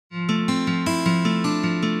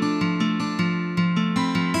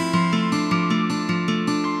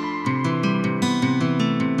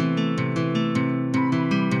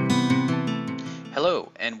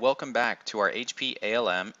Welcome back to our HP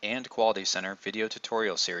ALM and Quality Center video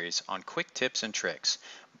tutorial series on quick tips and tricks,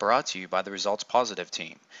 brought to you by the Results Positive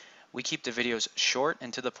team. We keep the videos short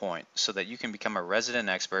and to the point so that you can become a resident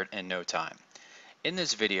expert in no time. In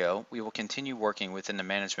this video, we will continue working within the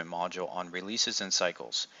management module on releases and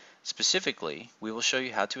cycles. Specifically, we will show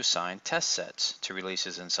you how to assign test sets to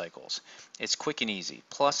releases and cycles. It's quick and easy,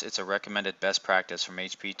 plus it's a recommended best practice from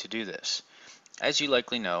HP to do this. As you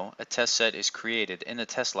likely know, a test set is created in the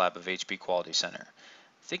test lab of HP Quality Center.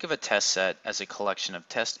 Think of a test set as a collection of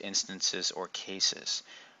test instances or cases.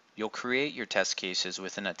 You'll create your test cases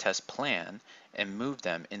within a test plan and move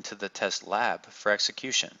them into the test lab for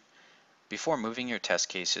execution. Before moving your test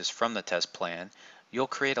cases from the test plan, you'll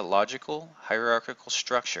create a logical, hierarchical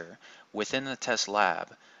structure within the test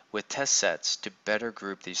lab with test sets to better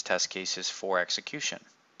group these test cases for execution.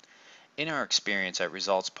 In our experience at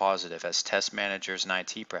Results Positive as test managers and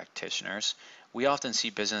IT practitioners, we often see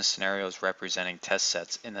business scenarios representing test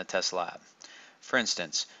sets in the test lab. For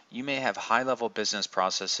instance, you may have high-level business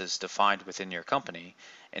processes defined within your company.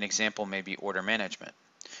 An example may be order management.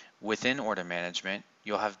 Within order management,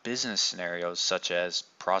 you'll have business scenarios such as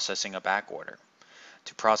processing a back order.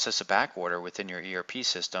 To process a back order within your ERP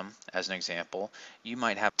system, as an example, you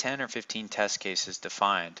might have 10 or 15 test cases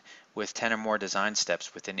defined with 10 or more design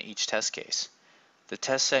steps within each test case. The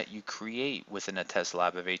test set you create within the test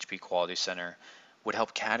lab of HP Quality Center would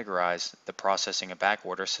help categorize the processing a back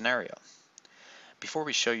order scenario. Before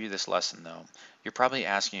we show you this lesson though, you're probably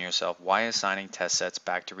asking yourself why assigning test sets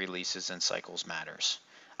back to releases and cycles matters.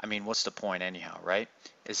 I mean, what's the point anyhow, right?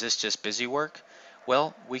 Is this just busy work?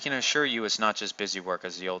 Well, we can assure you it's not just busy work,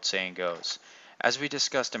 as the old saying goes. As we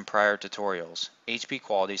discussed in prior tutorials, HP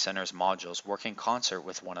Quality Center's modules work in concert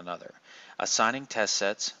with one another. Assigning test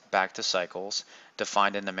sets back to cycles,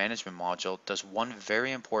 defined in the management module, does one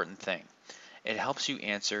very important thing. It helps you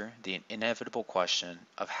answer the inevitable question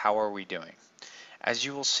of how are we doing? As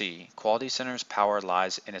you will see, Quality Center's power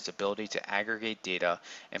lies in its ability to aggregate data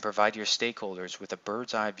and provide your stakeholders with a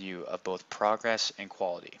bird's eye view of both progress and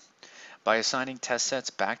quality. By assigning test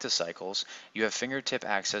sets back to cycles, you have fingertip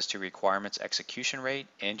access to requirements execution rate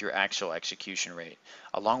and your actual execution rate,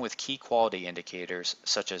 along with key quality indicators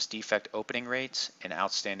such as defect opening rates and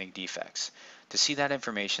outstanding defects. To see that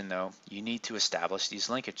information though, you need to establish these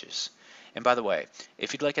linkages. And by the way,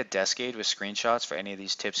 if you'd like a desk aid with screenshots for any of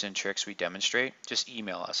these tips and tricks we demonstrate, just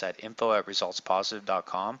email us at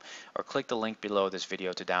info@resultspositive.com or click the link below this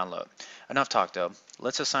video to download. Enough talk though,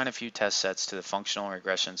 let's assign a few test sets to the functional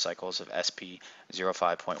regression cycles of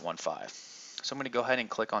SP05.15. So I'm going to go ahead and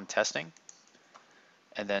click on testing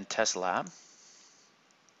and then test lab.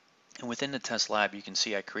 And within the test lab, you can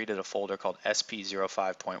see I created a folder called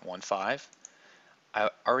SP05.15. I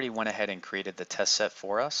already went ahead and created the test set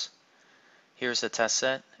for us. Here's the test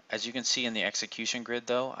set. As you can see in the execution grid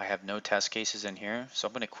though, I have no test cases in here, so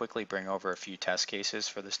I'm going to quickly bring over a few test cases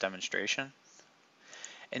for this demonstration.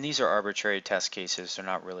 And these are arbitrary test cases, they're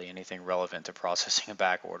not really anything relevant to processing a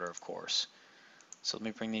back order, of course. So let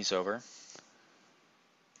me bring these over.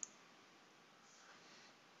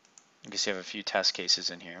 You can see I have a few test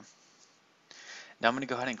cases in here. Now I'm going to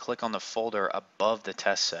go ahead and click on the folder above the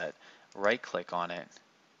test set, right click on it,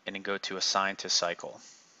 and then go to Assign to Cycle.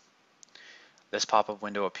 This pop-up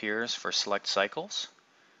window appears for select cycles.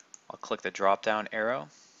 I'll click the drop-down arrow,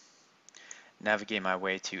 navigate my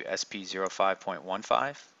way to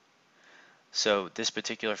SP05.15. So this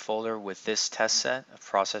particular folder with this test set of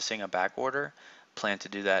processing a back order, plan to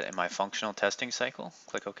do that in my functional testing cycle.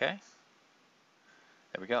 Click OK.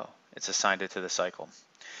 There we go. It's assigned it to the cycle.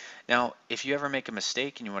 Now, if you ever make a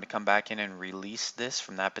mistake and you want to come back in and release this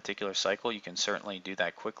from that particular cycle, you can certainly do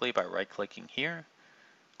that quickly by right-clicking here,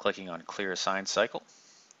 clicking on Clear Assigned Cycle,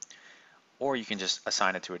 or you can just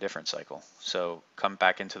assign it to a different cycle. So come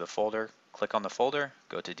back into the folder, click on the folder,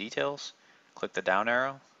 go to Details, click the down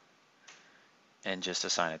arrow, and just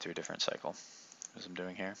assign it to a different cycle, as I'm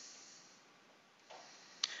doing here.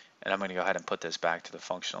 And I'm going to go ahead and put this back to the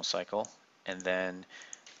functional cycle, and then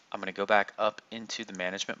I'm going to go back up into the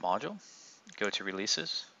management module, go to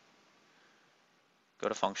Releases, go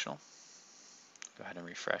to Functional, go ahead and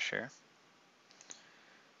refresh here.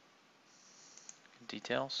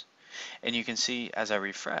 Details, and you can see as I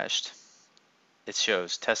refreshed, it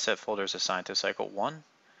shows test set folders assigned to cycle 1,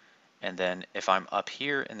 and then if I'm up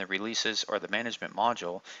here in the releases or the management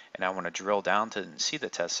module and I want to drill down to see the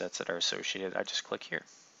test sets that are associated, I just click here.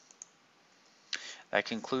 That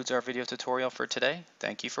concludes our video tutorial for today.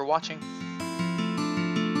 Thank you for watching.